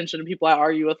pay attention to people I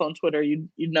argue with on Twitter, you'd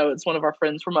know it's one of our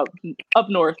friends from up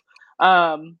north.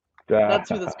 That's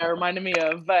who this guy reminded me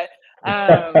of. But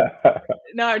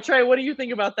no, Trey, what do you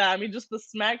think about that? I mean, just the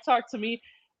smack talk to me.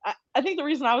 I think the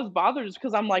reason I was bothered is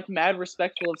because I'm like mad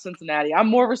respectful of Cincinnati. I'm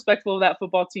more respectful of that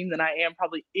football team than I am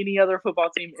probably any other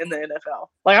football team in the NFL.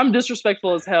 Like, I'm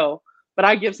disrespectful as hell, but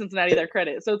I give Cincinnati their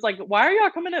credit. So it's like, why are y'all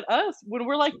coming at us when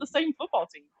we're like the same football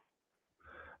team?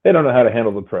 They don't know how to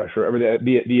handle the pressure. I mean,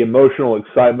 the emotional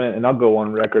excitement, and I'll go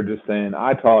on record just saying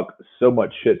I talk so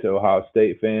much shit to Ohio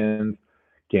State fans,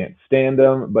 can't stand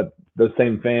them, but those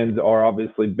same fans are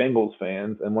obviously Bengals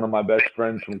fans, and one of my best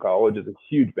friends from college is a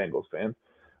huge Bengals fan.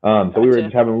 So we were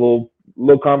just having a little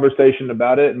conversation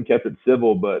about it and kept it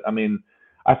civil. But I mean,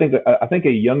 I think a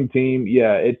young team,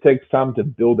 yeah, it takes time to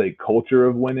build a culture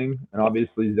of winning. And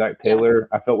obviously Zach Taylor,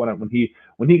 I felt when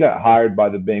he got hired by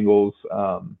the Bengals,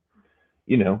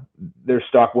 their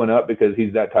stock went up because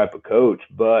he's that type of coach.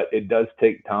 But it does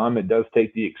take time. It does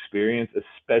take the experience,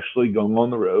 especially going on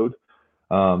the road.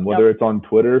 Whether it's on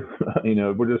Twitter,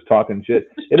 we're just talking shit.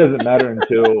 It doesn't matter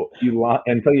until you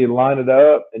line it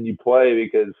up and you play,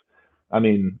 because, I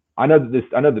mean, I know the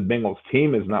Bengals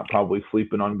team is not probably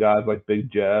sleeping on guys like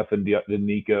Big Jeff and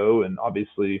Nico, and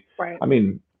obviously, right. I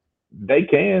mean, they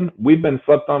can. We've been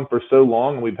slept on for so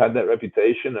long, and we've had that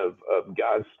reputation of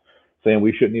guys saying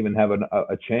we shouldn't even have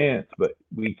a chance, but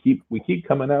we keep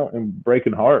coming out and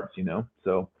breaking hearts,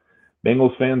 so.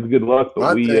 Bengals fans, good luck,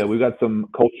 but we got some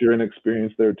culture and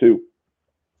experience there too.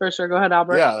 For sure. Go ahead,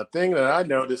 Albert. Yeah, the thing that I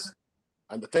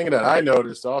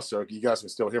noticed also, you guys can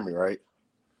still hear me, right?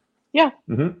 Yeah.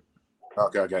 Mm-hmm.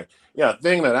 Okay. Yeah, the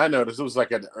thing that I noticed, it was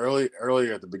like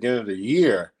earlier at the beginning of the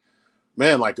year,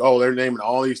 man, like, they're naming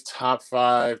all these top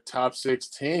 5, top 6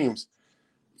 teams.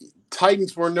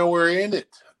 Titans were nowhere in it.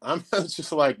 I'm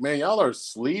just like, man, y'all are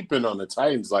sleeping on the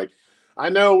Titans. Like, I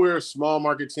know we're a small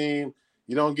market team.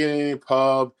 You don't get any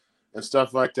pub and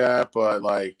stuff like that, but,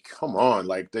 like, come on.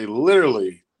 Like, they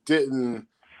literally didn't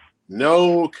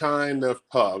no kind of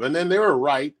pub. And then they were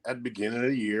right at the beginning of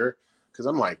the year, because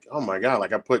I'm like, oh, my God,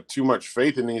 like, I put too much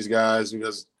faith in these guys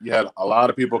because you had a lot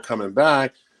of people coming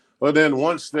back. But then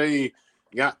once they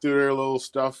got through their little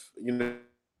stuff,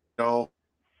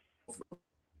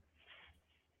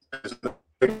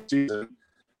 season,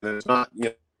 and it's not,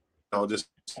 just,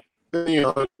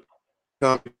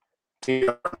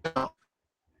 we're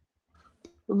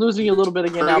losing you a little bit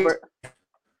again, Albert.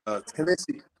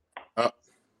 Tennessee. Can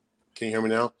you hear me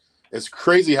now? It's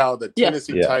crazy how the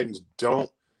Tennessee Titans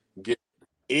don't get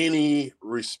any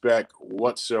respect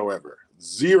whatsoever.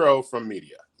 Zero from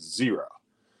media. Zero.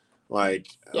 Like,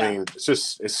 I mean,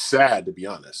 it's sad, to be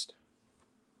honest.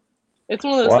 It's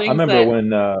one of those things. I remember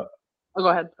when. Go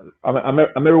ahead. I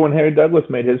remember when Harry Douglas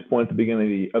made his point at the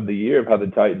beginning of the year of how the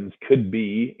Titans could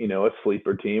be, a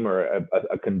sleeper team or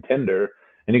a contender,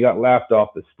 and he got laughed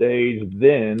off the stage.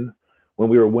 Then, when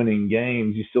we were winning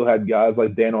games, you still had guys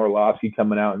like Dan Orlovsky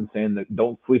coming out and saying that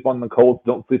don't sleep on the Colts,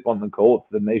 don't sleep on the Colts.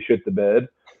 Then they shit the bed,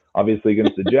 obviously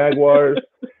against the Jaguars.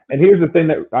 And here's the thing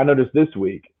that I noticed this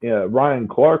week. Ryan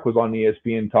Clark was on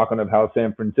ESPN talking of how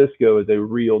San Francisco is a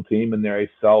real team and they're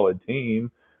a solid team.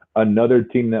 Another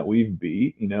team that we've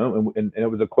beat, and it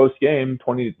was a close game,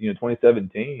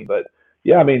 2017. But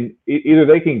yeah, I mean, either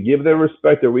they can give their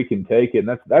respect or we can take it. And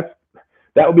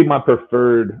that would be my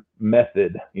preferred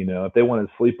method, if they want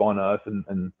to sleep on us.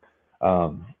 And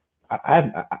I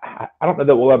don't know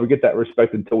that we'll ever get that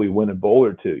respect until we win a bowl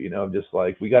or two, just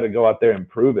like we got to go out there and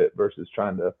prove it versus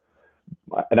trying to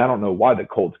and I don't know why the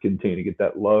Colts continue to get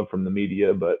that love from the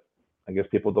media, but I guess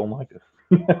people don't like us.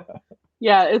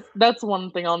 Yeah, that's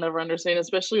one thing I'll never understand,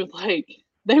 especially with like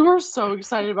they were so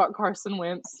excited about Carson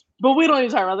Wentz, but we don't even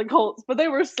talk about the Colts. But they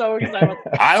were so excited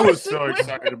about. I was so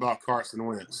excited about Carson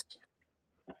Wentz.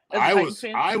 I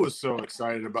was so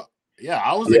excited about. Yeah,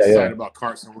 I was excited about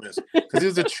Carson Wentz because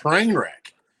he's a train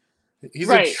wreck. He's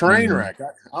a train wreck.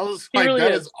 I was like, really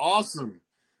that is awesome.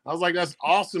 I was like, that's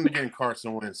awesome to get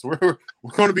Carson Wentz. We're going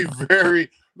to be very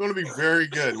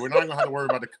good. We're not going to have to worry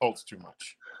about the Colts too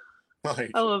much. Like,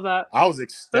 I love that. I was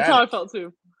ecstatic. That's how I felt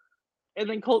too. And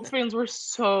then Colts fans were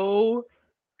so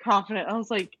confident. I was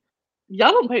like,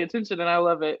 y'all don't pay attention, and I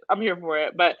love it. I'm here for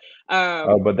it. But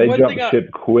but they jumped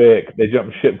ship quick. They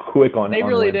jumped ship quick on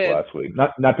really Wentz last week.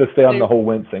 Not to stay on the whole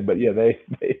Wentz thing, but yeah, they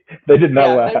did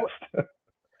not last.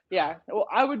 Yeah, well,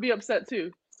 I would be upset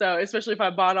too. So especially if I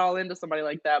bought all into somebody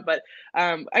like that. But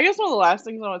I guess one of the last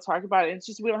things I want to talk about, and it's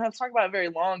just we don't have to talk about it very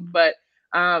long, but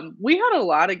we had a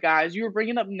lot of guys. You were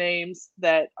bringing up names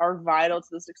that are vital to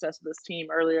the success of this team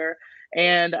earlier.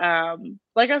 And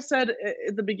like I said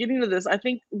at the beginning of this, I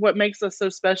think what makes us so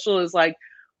special is like,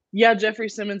 yeah, Jeffrey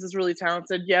Simmons is really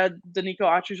talented. Yeah, Danico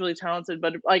Autry is really talented.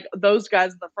 But like those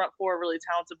guys in the front four are really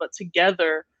talented. But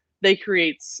together they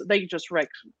just wreck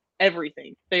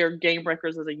everything. They are game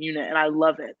breakers as a unit, and I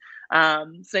love it.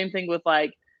 Same thing with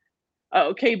like,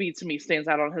 KB to me stands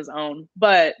out on his own,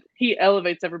 but he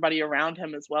elevates everybody around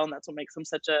him as well, and that's what makes him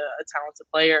such a talented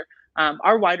player.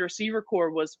 Our wide receiver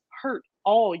core was hurt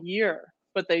all year,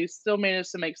 but they still managed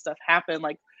to make stuff happen.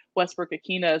 Like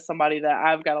Westbrook-Ikhine is somebody that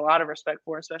I've got a lot of respect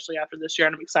for, especially after this year,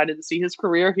 and I'm excited to see his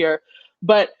career here.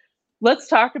 But let's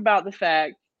talk about the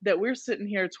fact that we're sitting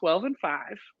here 12-5,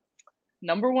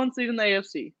 number 1 seed in the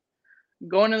AFC,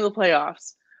 going into the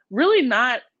playoffs. Really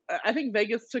not. I think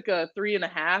Vegas took a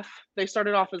 3.5. They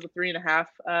started off as a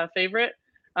 3.5 favorite,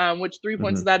 which 3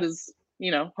 points of that is,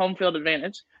 home field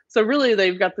advantage. So really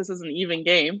they've got this as an even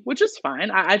game, which is fine.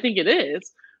 I think it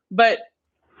is. But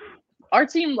our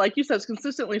team, like you said, is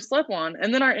consistently slept on.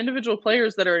 And then our individual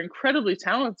players that are incredibly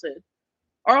talented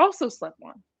are also slept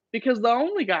on, because the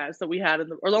only guys that we had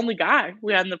the only guy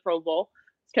we had in the Pro Bowl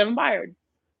is Kevin Byard.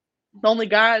 The only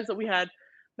guys that we had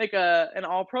make an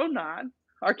all-pro nod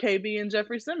are KB and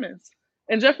Jeffrey Simmons.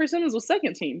 And Jeffrey Simmons was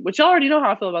second team, which y'all already know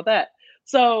how I feel about that.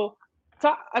 So,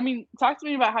 talk to me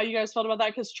about how you guys felt about that.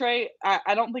 Because, Trey,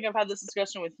 I don't think I've had this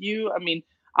discussion with you. I mean,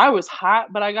 I was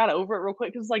hot, but I got over it real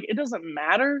quick because, like, it doesn't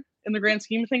matter in the grand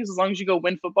scheme of things as long as you go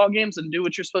win football games and do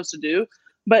what you're supposed to do.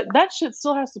 But that shit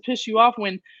still has to piss you off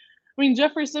when,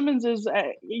 Jeffrey Simmons is,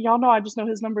 y'all know I just know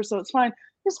his number, so it's fine.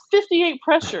 He has 58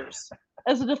 pressures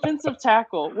as a defensive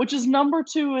tackle, which is number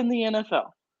 2 in the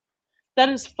NFL. That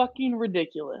is fucking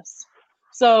ridiculous.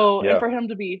 So, and for him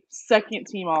to be second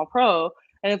team All-Pro,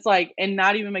 and it's like, and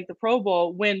not even make the Pro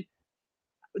Bowl, when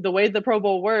the way the Pro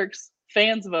Bowl works,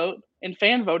 fans vote, and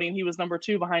fan voting, he was number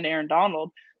 2 behind Aaron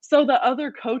Donald. So the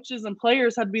other coaches and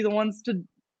players had to be the ones to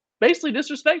basically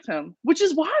disrespect him, which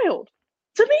is wild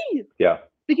to me. Yeah.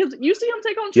 Because you see him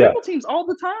take on triple teams all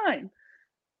the time.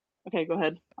 Okay, go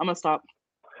ahead. I'm going to stop.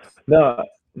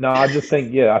 No, I just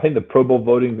think, I think the Pro Bowl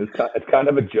voting is kind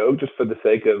of a joke just for the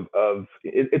sake of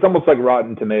it's almost like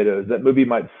Rotten Tomatoes. That movie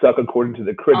might suck according to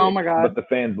the critics, but the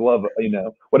fans love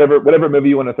whatever movie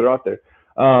you want to throw out there.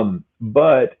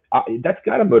 But that's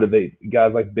got to motivate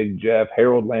guys like Big Jeff,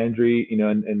 Harold Landry,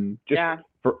 and just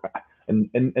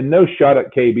and no shot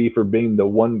at KB for being the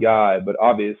one guy, but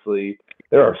obviously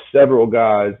there are several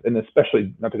guys, and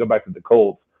especially not to go back to the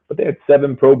Colts, but they had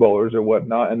 7 Pro Bowlers or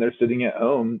whatnot, and they're sitting at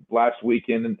home last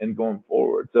weekend and going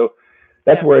forward. So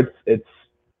that's where it's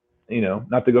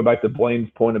not to go back to Blaine's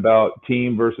point about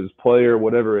team versus player,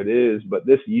 whatever it is, but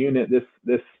this unit,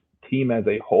 this team as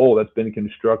a whole that's been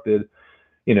constructed,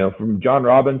 from John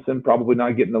Robinson probably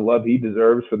not getting the love he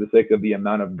deserves for the sake of the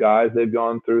amount of guys they've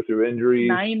gone through injuries.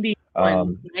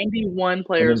 91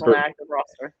 players on the active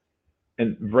roster.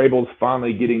 And Vrabel's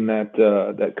finally getting that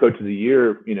Coach of the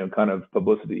Year, kind of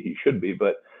publicity he should be.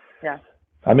 But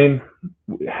I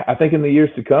think in the years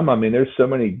to come, there's so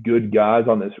many good guys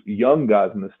young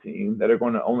guys on this team that are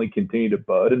going to only continue to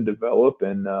bud and develop.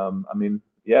 And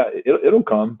it'll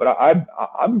come. But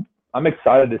I'm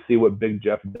excited to see what Big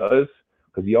Jeff does,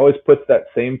 because he always puts that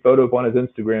same photo up on his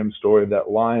Instagram story of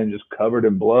that lion just covered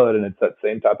in blood, and it's that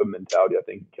same type of mentality I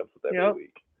think he comes with every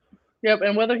week. Yep,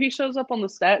 and whether he shows up on the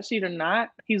stat sheet or not,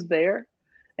 he's there.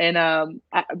 And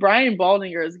Brian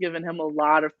Baldinger has given him a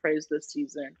lot of praise this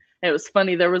season. And it was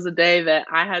funny. There was a day that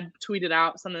I had tweeted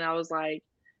out something. I was like,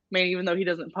 man, even though he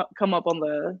doesn't come up on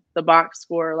the box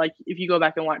score, like if you go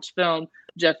back and watch film,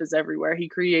 Jeff is everywhere. He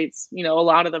creates, a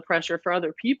lot of the pressure for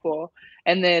other people.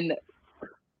 And then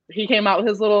he came out with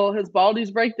his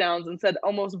Baldy's breakdowns and said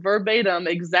almost verbatim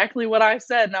exactly what I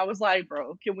said. And I was like,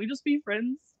 bro, can we just be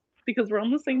friends? Because we're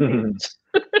on the same page.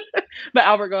 But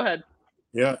Albert, go ahead.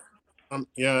 Yeah.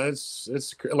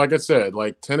 It's like I said,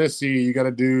 like Tennessee, you got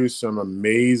to do some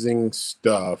amazing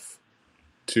stuff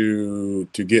to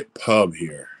get pub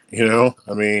here.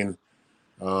 I mean,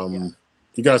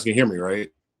 you guys can hear me,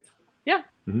 right? Yeah.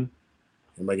 Mm-hmm.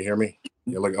 Anybody can hear me?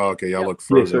 You're like, oh, okay, y'all look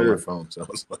frozen on my phone. So I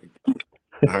was like,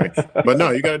 all right. But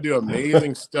no, you got to do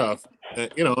amazing stuff.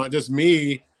 Just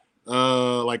me,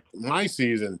 like my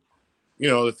season,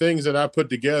 the things that I put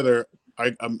together,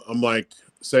 I'm like,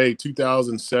 say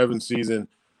 2007 season,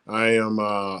 I am,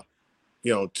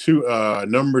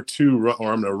 number 2,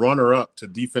 or I'm the runner up to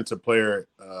defensive player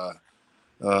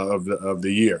of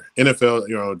the year,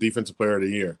 NFL, defensive player of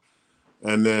the year.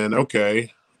 And then,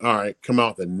 okay, all right, come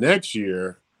out the next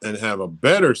year and have a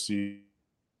better season.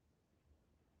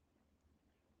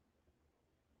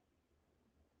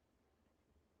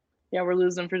 Yeah, we're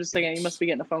losing for just a second. You must be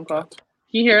getting a phone call. Can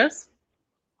you hear us?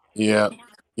 Yeah,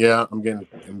 I'm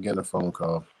getting a phone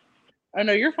call. Oh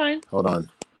no, you're fine. Hold on.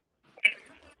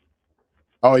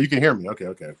 Oh, you can hear me. Okay.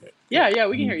 Yeah,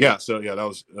 we can hear you. Yeah, so yeah, that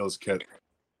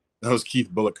was Keith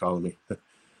Bullock calling me.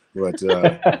 But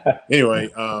anyway,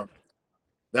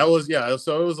 that was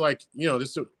so it was like,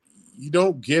 this, you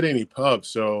don't get any pub.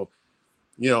 So,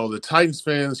 the Titans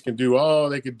fans can do all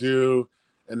they could do,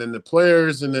 and then the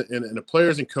players and the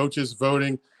players and coaches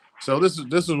voting. So this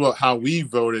is how we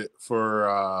voted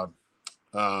for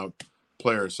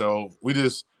players. So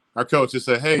our coach just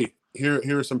said, hey, here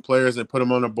are some players, and put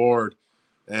them on the board.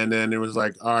 And then it was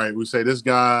like, all right, we say this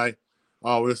guy,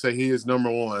 we'll say he is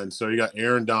number 1. So you got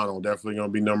Aaron Donald, definitely going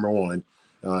to be number 1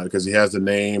 because he has the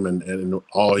name and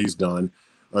all he's done.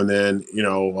 And then,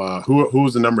 who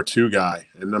was the number 2 guy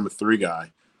and number 3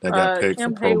 guy that got picked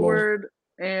Cam for Pro Bowl? Hayward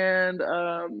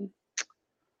and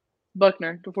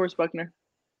Buckner, DeForest Buckner.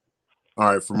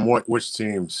 All right, from which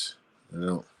teams?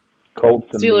 Colts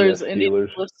and Steelers, Steelers.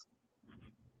 Indianapolis.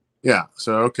 Yeah.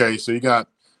 So okay, so you got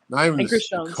not even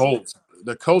the Colts.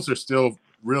 The Colts are still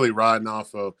really riding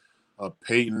off of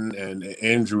Peyton and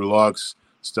Andrew Luck's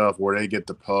stuff, where they get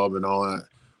the pub and all that.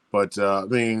 But I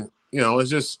mean, it's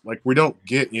just like we don't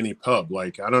get any pub.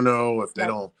 Like I don't know if they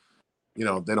don't,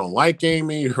 they don't like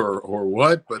Amy or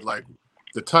what. But like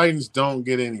the Titans don't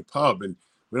get any pub, and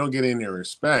we don't get any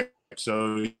respect.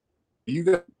 So you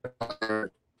got to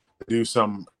do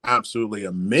something absolutely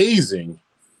amazing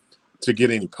to get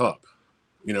any pub.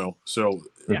 So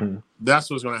that's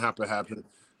what's going to have to happen.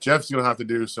 Jeff's going to have to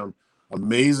do some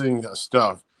amazing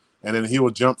stuff, and then he will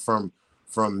jump from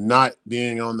not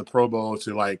being on the Pro Bowl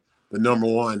to like the number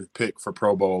 1 pick for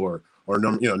Pro Bowl or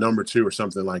number 2 or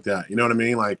something like that. You know what I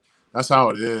mean? Like that's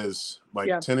how it is.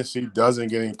 Like Tennessee doesn't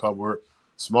get any pub. We're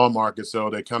small market, so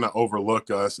they kind of overlook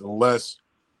us unless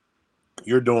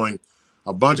you're doing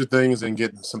a bunch of things and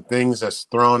getting some things that's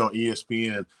thrown on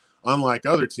ESPN, unlike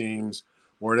other teams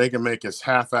where they can make this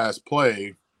half-ass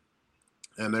play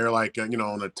and they're like,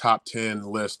 on the top 10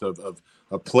 list of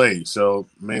plays. So,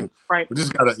 I mean,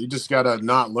 you just gotta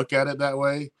not look at it that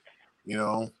way,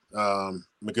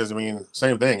 because I mean,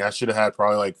 same thing. I should have had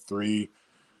probably like 3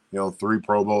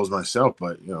 Pro Bowls myself,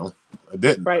 but I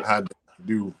didn't. Right. I had to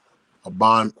do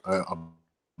above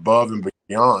and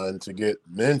beyond to get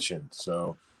mentioned.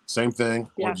 So same thing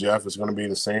with Jeff is going to be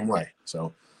the same way.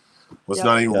 So let's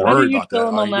not even worry about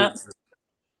that.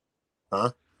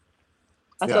 Huh?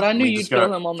 I said I knew you'd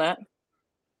kill him on that.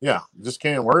 Yeah, just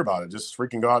can't worry about it. Just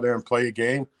freaking go out there and play a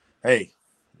game. Hey,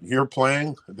 you're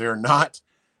playing. They're not.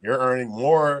 You're earning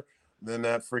more than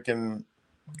that freaking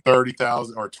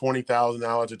 $30,000 or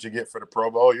 $20,000 that you get for the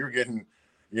Pro Bowl. You're getting,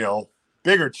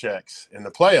 bigger checks in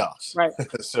the playoffs. Right.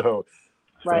 So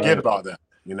forget about that.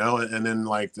 And then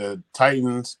like the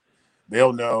Titans,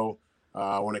 they'll know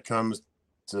when it comes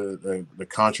to the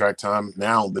contract time.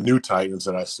 Now the new Titans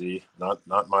that I see, not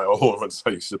my old ones I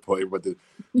used to play, but the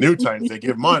new Titans, they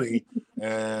give money,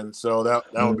 and so that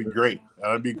would be great.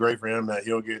 That would be great for him that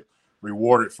he'll get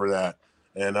rewarded for that.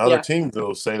 And other teams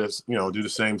will say this, do the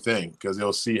same thing because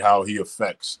they'll see how he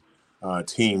affects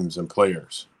teams and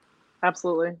players.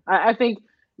 Absolutely. I think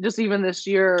just even this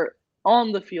year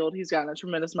on the field, he's gotten a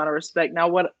tremendous amount of respect. Now,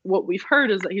 what we've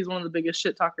heard is that he's one of the biggest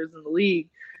shit talkers in the league.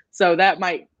 So that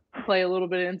might play a little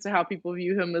bit into how people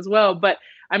view him as well. But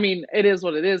I mean, it is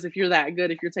what it is. If you're that good,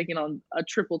 if you're taking on a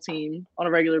triple team on a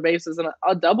regular basis and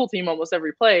a double team almost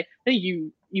every play, I think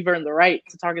you've earned the right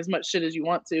to talk as much shit as you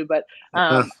want to. But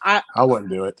I wouldn't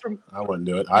do it. I wouldn't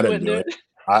do it. I didn't do it.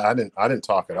 I didn't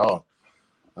talk at all.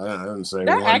 I didn't say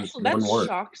one word.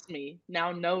 Shocks me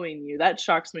now knowing you. That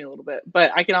shocks me a little bit.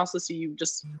 But I can also see you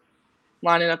just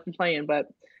lining up and playing. But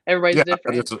everybody's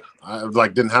different. I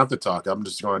didn't have to talk. I'm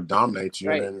just going to dominate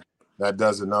you, and then that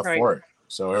does enough for it.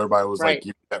 So everybody was like,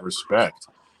 "You get respect,"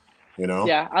 you know.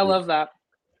 Yeah, I love that.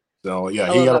 So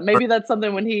yeah, maybe that's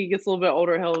something when he gets a little bit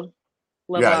older, he'll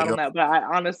level out on that. But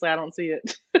I don't see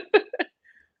it.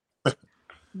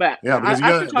 But yeah,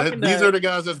 because these are the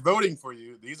guys that's voting for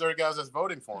you. These are the guys that's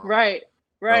voting for him. Right.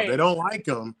 So if they don't like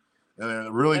him and they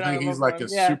really think he's like a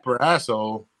super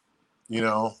asshole, you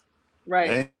know.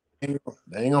 Right. They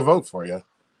ain't gonna vote for you.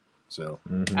 So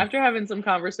after having some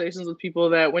conversations with people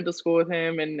that went to school with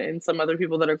him and some other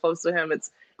people that are close to him,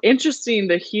 it's interesting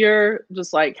to hear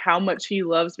just like how much he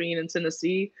loves being in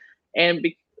Tennessee. And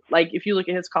if you look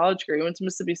at his college career, he went to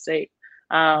Mississippi State.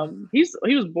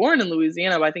 He was born in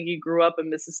Louisiana, but I think he grew up in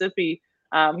Mississippi.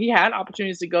 He had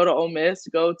opportunities to go to Ole Miss,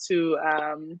 go to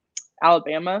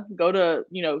Alabama, go to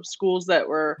schools that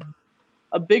were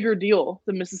a bigger deal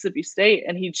than Mississippi State,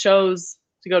 and he chose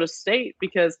to go to State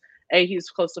because A, he's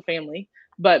close to family,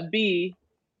 but B,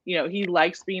 he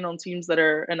likes being on teams that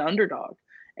are an underdog.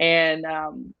 And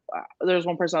there's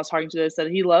one person I was talking to that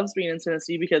said he loves being in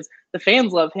Tennessee because the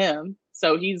fans love him,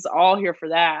 so he's all here for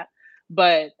that.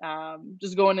 But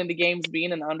just going into games,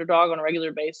 being an underdog on a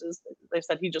regular basis, they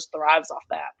said he just thrives off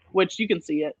that, which you can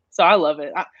see it. So I love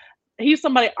it. He's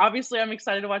somebody, obviously, I'm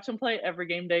excited to watch him play every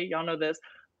game day. Y'all know this.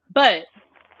 But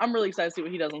I'm really excited to see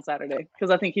what he does on Saturday because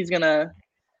I think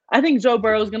I think Joe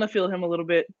Burrow's going to feel him a little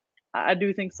bit. I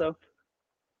do think so.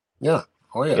 Yeah.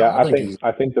 Oh, yeah. Yeah,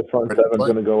 I think the front seven's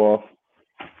going to go off.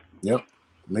 Yep.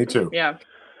 Me too. Yeah.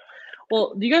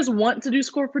 Well, do you guys want to do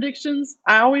score predictions?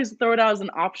 I always throw it out as an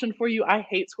option for you. I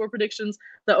hate score predictions.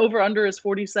 The over-under is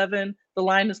 47. The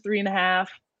line is 3.5.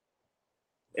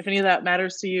 If any of that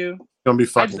matters to you. It's going to be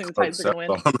fucking close. That's all I'm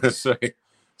going to say.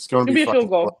 It's going to be a field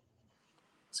goal. Close.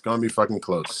 It's going to be fucking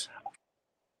close.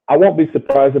 I won't be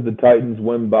surprised if the Titans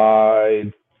win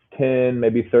by 10,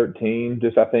 maybe 13.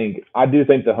 I do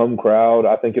think the home crowd,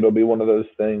 I think it'll be one of those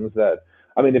things that,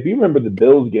 I mean, if you remember the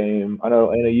Bills game, I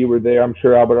know, Anna, you were there. I'm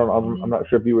sure, Albert, I'm not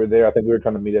sure if you were there. I think we were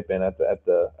trying to meet up at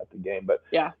the game. But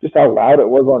yeah, just how loud it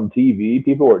was on TV.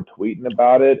 People were tweeting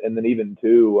about it. And then even,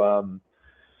 too, I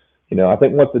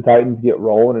think once the Titans get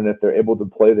rolling and if they're able to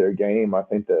play their game, I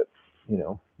think that,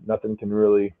 nothing can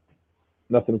really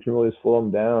slow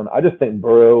him down. I just think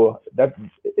Burrow,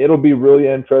 it'll be really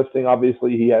interesting.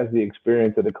 Obviously, he has the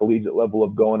experience at a collegiate level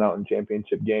of going out in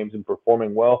championship games and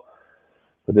performing well.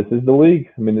 But this is the league.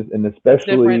 I mean, and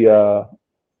especially,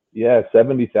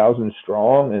 70,000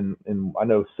 strong. And I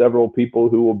know several people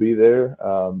who will be there.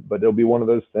 But it'll be one of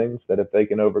those things that if they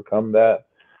can overcome that,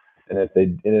 and if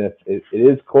it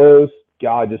is close,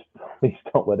 God, just please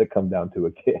don't let it come down to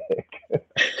a kick.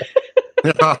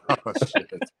 Oh,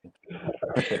 shit.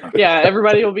 Yeah,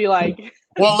 everybody will be like,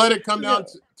 well, let it come down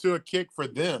to a kick for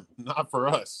them, not for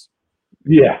us.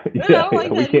 Yeah, we can't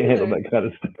handle that kind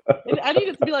of stuff. I need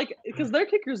it to be like, because their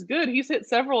kicker's good. He's hit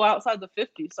several outside the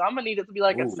 50, so I'm gonna need it to be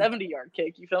like a 70-yard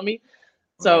kick. You feel me?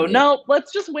 So no,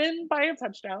 let's just win by a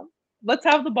touchdown. Let's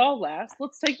have the ball last.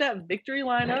 Let's take that victory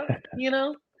lineup.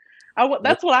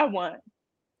 That's what I want.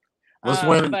 Let's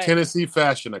win in Tennessee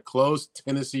fashion, a close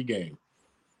Tennessee game.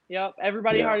 Yep,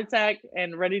 everybody heart attack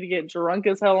and ready to get drunk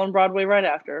as hell on Broadway right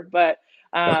after. But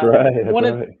that's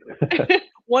right.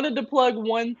 Wanted to plug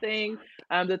one thing.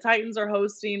 The Titans are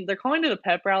hosting, they're calling it a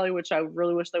pep rally, which I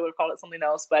really wish they would have called it something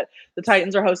else. But the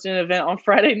Titans are hosting an event on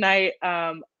Friday night,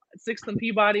 6th and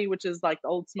Peabody, which is like the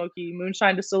Old Smoky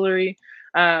Moonshine Distillery.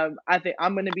 I think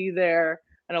I'm going to be there.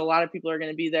 I know a lot of people are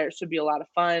going to be there. It should be a lot of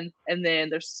fun. And then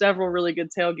there's several really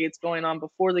good tailgates going on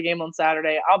before the game on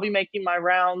Saturday. I'll be making my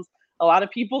rounds. A lot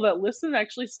of people that listen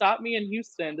actually stopped me in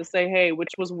Houston to say, hey, which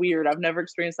was weird. I've never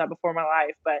experienced that before in my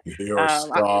life. But you're a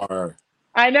star.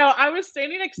 I know. I was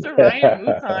standing next to Ryan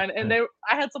Mouton, and I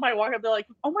had somebody walk up. They're like,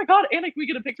 oh, my God, Anna, can we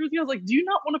get a picture with you? I was like, do you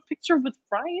not want a picture with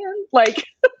Ryan? Like,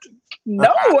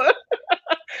 no.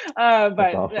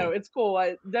 But awesome. No, it's cool.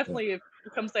 Definitely, if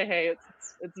you come say hey,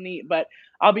 it's neat. But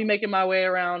I'll be making my way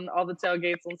around all the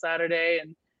tailgates on Saturday,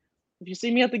 and if you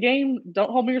see me at the game, don't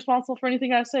hold me responsible for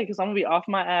anything I say because I'm going to be off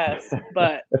my ass.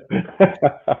 But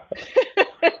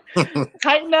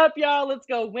tighten up, y'all. Let's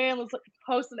go win. Let's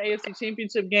host an AFC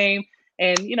championship game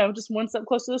and, just one step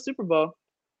closer to the Super Bowl.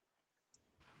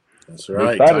 That's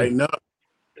right. Tighten up.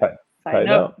 Tighten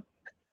up.